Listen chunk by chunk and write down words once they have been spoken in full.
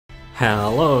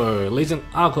Hello,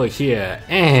 LegendAqua here,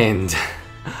 and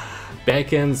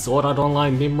back in Sword Art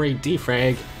Online Memory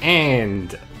Defrag,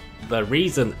 and the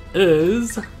reason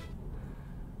is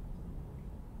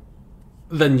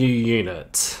the new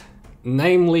unit,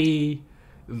 namely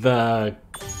the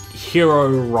Hero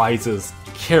Rises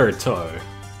Kirito.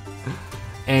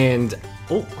 And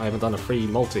oh, I haven't done a free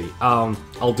multi.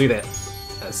 I'll do that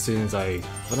as soon as I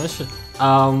finish.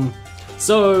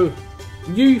 So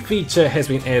new feature has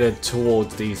been added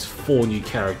towards these 4 new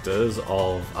characters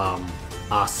of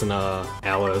Asuna,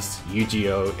 Alice,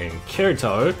 Yu-Gi-Oh, and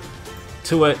Kirito,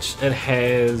 to which it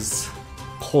has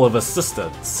Call of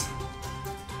Assistance.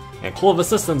 And Call of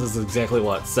Assistance is exactly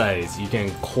what it says. You can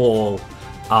call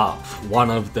up one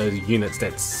of the units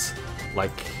that's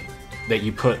like that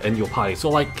you put in your party. So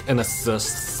like an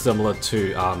assist similar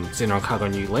to Senran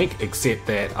Kago New Link, except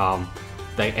that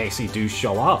they actually do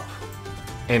show up.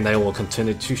 And they will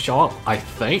continue to show up, I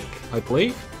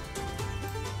believe.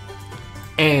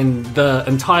 And the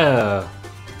entire,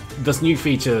 this new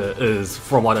feature is,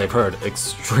 from what I've heard,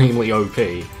 extremely OP.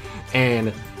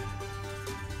 And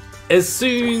as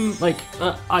soon, like,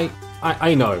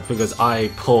 I know, because I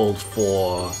pulled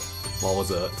for, what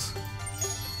was it?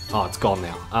 Oh, it's gone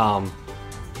now.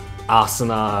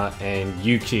 Asuna and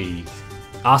Yuki.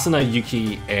 Asuna,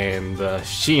 Yuki, and the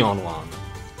Shion one.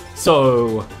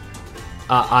 So,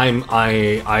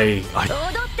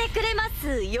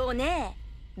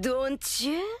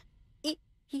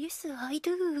 Yes, I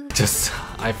do.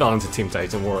 I fell into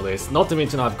temptation more or less. Not to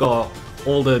mention I've got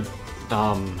all the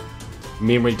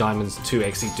memory diamonds to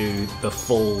actually do the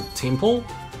full temple,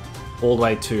 all the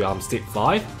way to step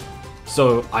 5.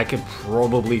 So I could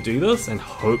probably do this, and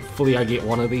hopefully I get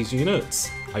one of these units.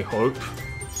 I hope.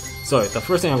 So the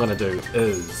first thing I'm gonna do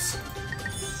is,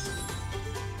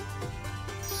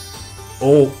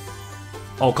 oh,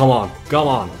 come on, come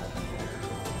on.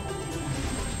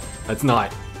 It's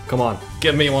night. Come on,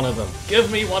 give me one of them.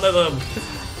 Give me one of them.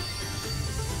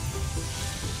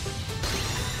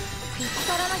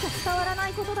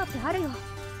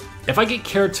 If I get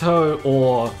Kirito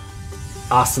or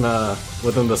Asuna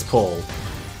within this pull,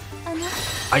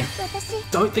 I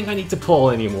don't think I need to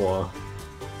pull anymore.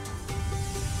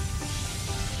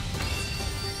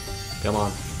 Come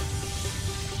on.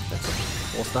 That's a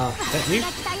 4-star. Is that you?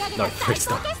 No,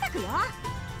 3-star.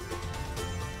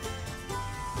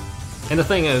 And the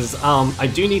thing is, I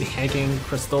do need hacking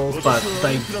crystals, but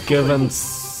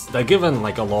they're given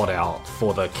like a lot out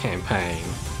for the campaign.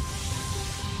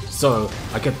 So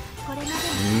I could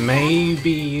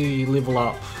maybe level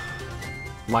up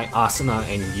my Asuna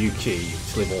and Yuki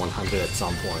to level 100 at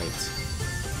some point.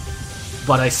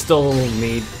 But I still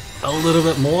need a little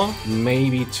bit more,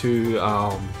 maybe to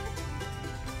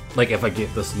like if I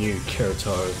get this new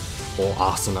Kirito or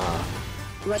Asuna,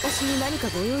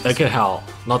 it could help.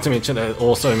 Not to mention it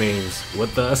also means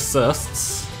with the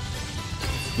assists,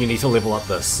 you need to level up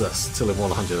the assists to level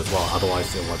 100 as well,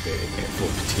 otherwise they won't be at full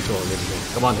potential and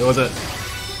everything. Come on, who is it?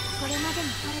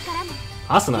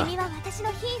 Asuna.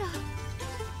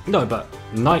 No, but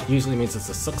Knight usually means it's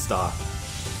a 6-star.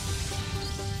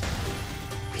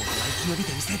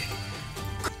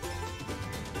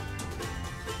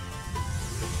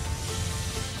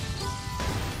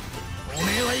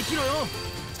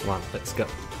 Come on, let's skip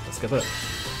it.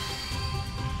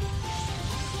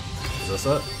 Is this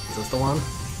it? Is this the one?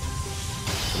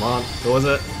 Come on, who is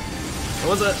it?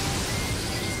 Who is it?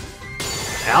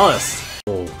 Alice!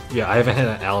 Oh, yeah, I haven't had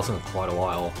an Alice in quite a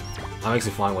while. I'm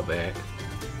actually fine with that.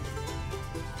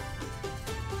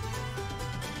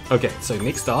 Okay, so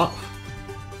next up,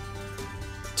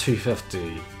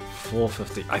 250,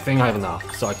 450. I think I have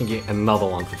enough, so I can get another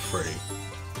one for free.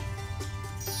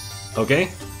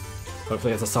 Okay,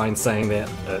 hopefully it's a sign saying that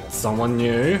it's someone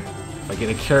new. If I get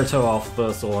a Kirito off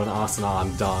this or an Asuna,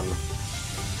 I'm done.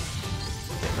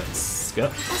 Okay, let's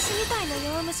skip. Let's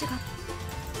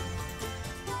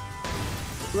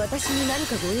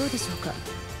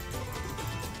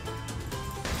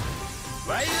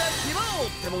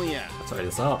try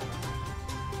this out.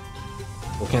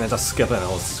 Or can I just skip it and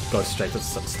I'll go straight to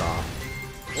 6-star?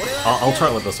 I'll try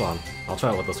it with this one. I'll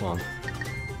try it with this one.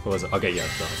 Who is it? Okay, yeah,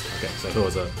 it does. Okay, so who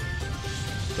is it?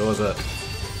 Who is it?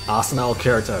 Asuna or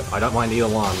Kirito? I don't mind either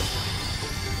one.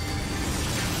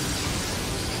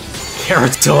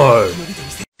 Kirito!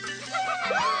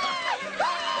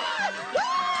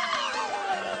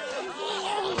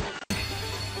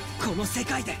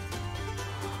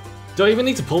 Do I even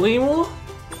need to pull anymore?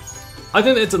 I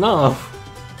think that's enough.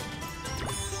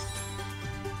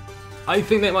 I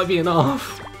think that might be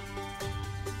enough.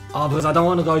 Oh, because I don't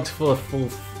want to go for a full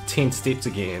 10 steps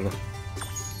again.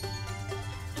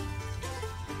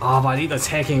 Oh, but I need those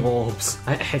hacking orbs,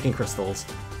 hacking crystals.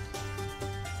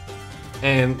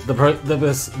 And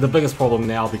the biggest problem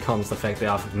now becomes the fact that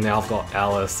I've now got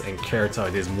Alice and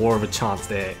Kirito. There's more of a chance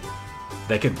that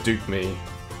they could dupe me.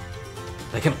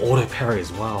 They can auto parry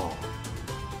as well.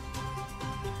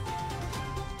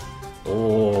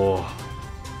 Oh.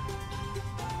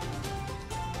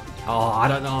 Oh, I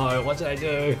don't know. What should I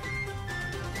do?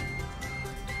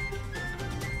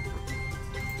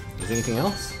 Is there anything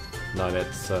else? No,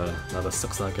 that's another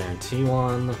 6-star guarantee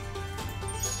one.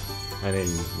 And then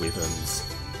weapons.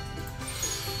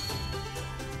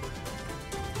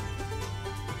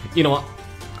 You know what?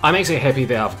 I'm actually happy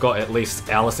that I've got at least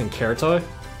Alice and Kirito.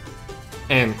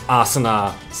 And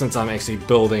Asuna, since I'm actually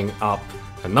building up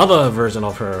another version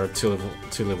of her to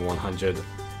level 100.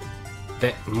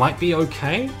 That might be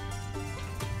okay.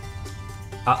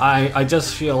 I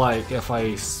just feel like if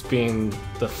I spend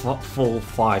the full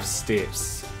 5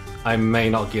 steps, I may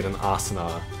not get an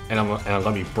Asuna, and I'm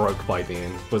gonna be broke by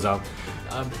then because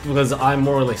I'm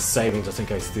more or less saving just in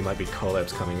case there might be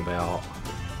collabs coming about,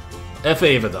 if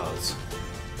it ever does.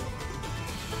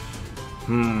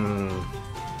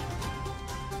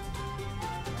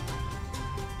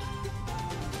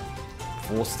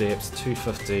 4 steps,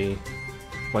 250.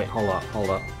 Wait, hold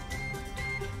up.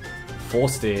 4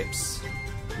 steps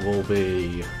will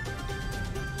be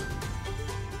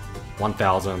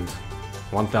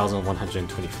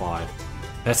 1,125.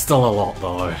 That's still a lot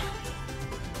though.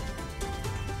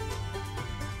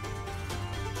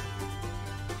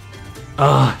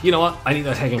 You know what? I need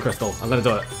that hacking crystal. I'm gonna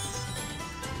do it.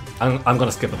 I'm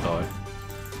gonna skip it though.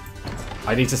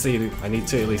 I need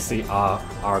to at least see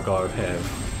Argo have.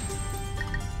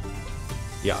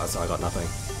 Yeah, so I got nothing.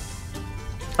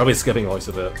 I'll be skipping most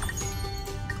of it.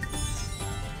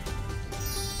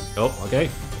 Oh, okay.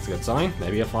 That's a good sign.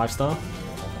 Maybe a 5-star.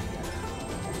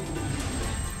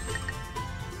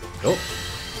 Oh.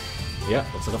 Yeah,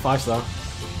 looks like a 5-star.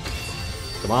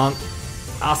 Come on.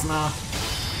 Asuna!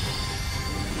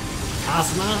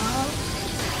 Asuna!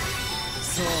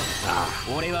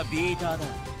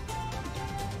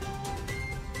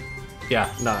 Yeah,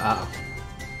 no,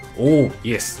 oh,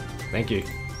 yes. Thank you.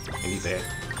 I need that.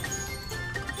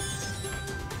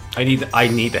 I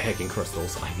need the hacking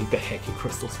crystals. I need the hacking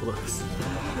crystals for this.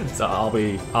 So I'll do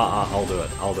it. I'll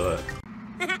do it.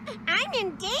 I'm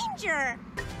in danger.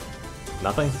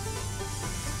 Nothing?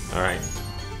 Alright.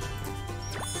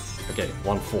 Okay,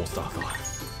 1 4-star though.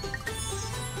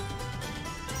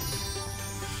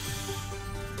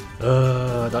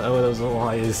 I don't know where those all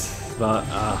is, but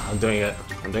I'm doing it.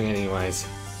 I'm doing it anyways.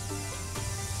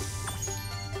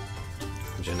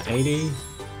 180.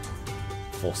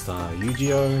 4-star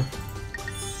Yu-Gi-Oh!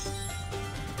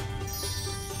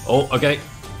 Oh, okay.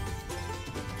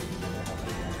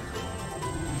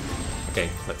 Okay,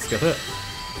 let's skip it.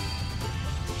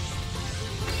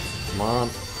 Come on.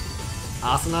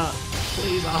 Asuna!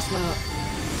 Please, Asuna!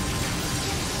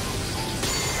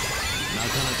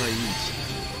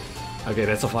 Okay,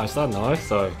 that's a 5-star, no,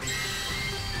 so...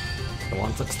 Come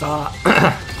on, 6-star!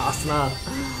 Asuna!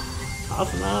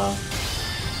 Asuna!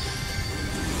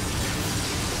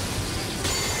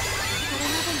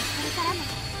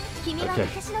 Okay.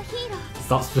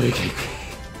 Stop spooking.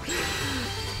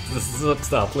 This is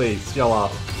 6-star, please. Show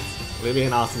up. Let me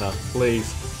in Asuna,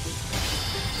 please.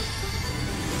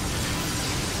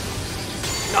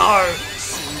 No!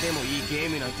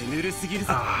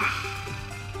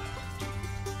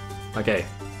 Okay,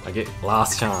 I get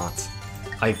last chance.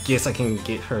 I guess I can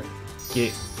get her.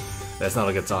 That's not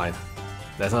a good sign.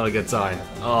 That's not a good sign.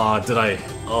 Oh, did I?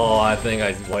 Oh, I think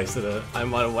I wasted it. I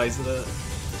might have wasted it.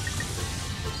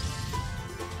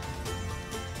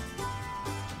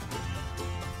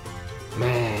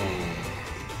 Man.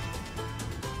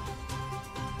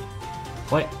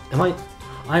 Wait,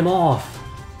 I'm off.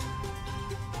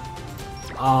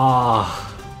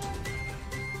 Ah.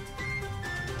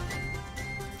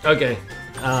 Okay.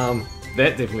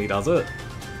 That definitely does it.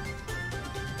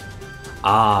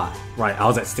 Ah, right, I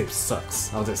was at step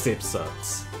 6.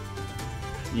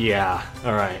 Yeah,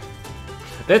 alright.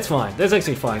 That's fine. That's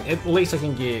actually fine. At least I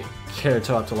can get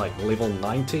Kirito up to like level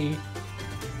 90.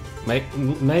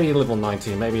 Maybe level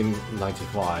 90, maybe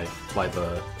 95 by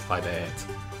that.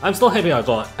 I'm still happy I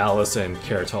got Alice and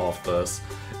Kirito off this,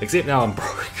 except now I'm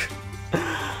broke.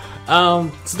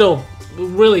 Still,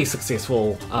 really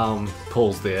successful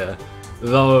pulls there,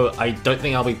 though I don't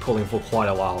think I'll be pulling for quite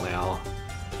a while now.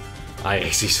 I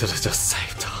actually should have just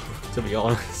saved up, to be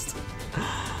honest.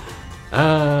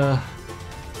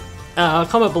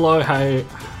 Comment below how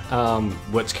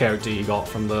which character you got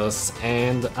from this,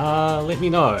 and let me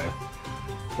know.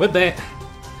 With that,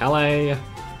 LA,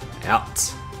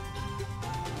 out.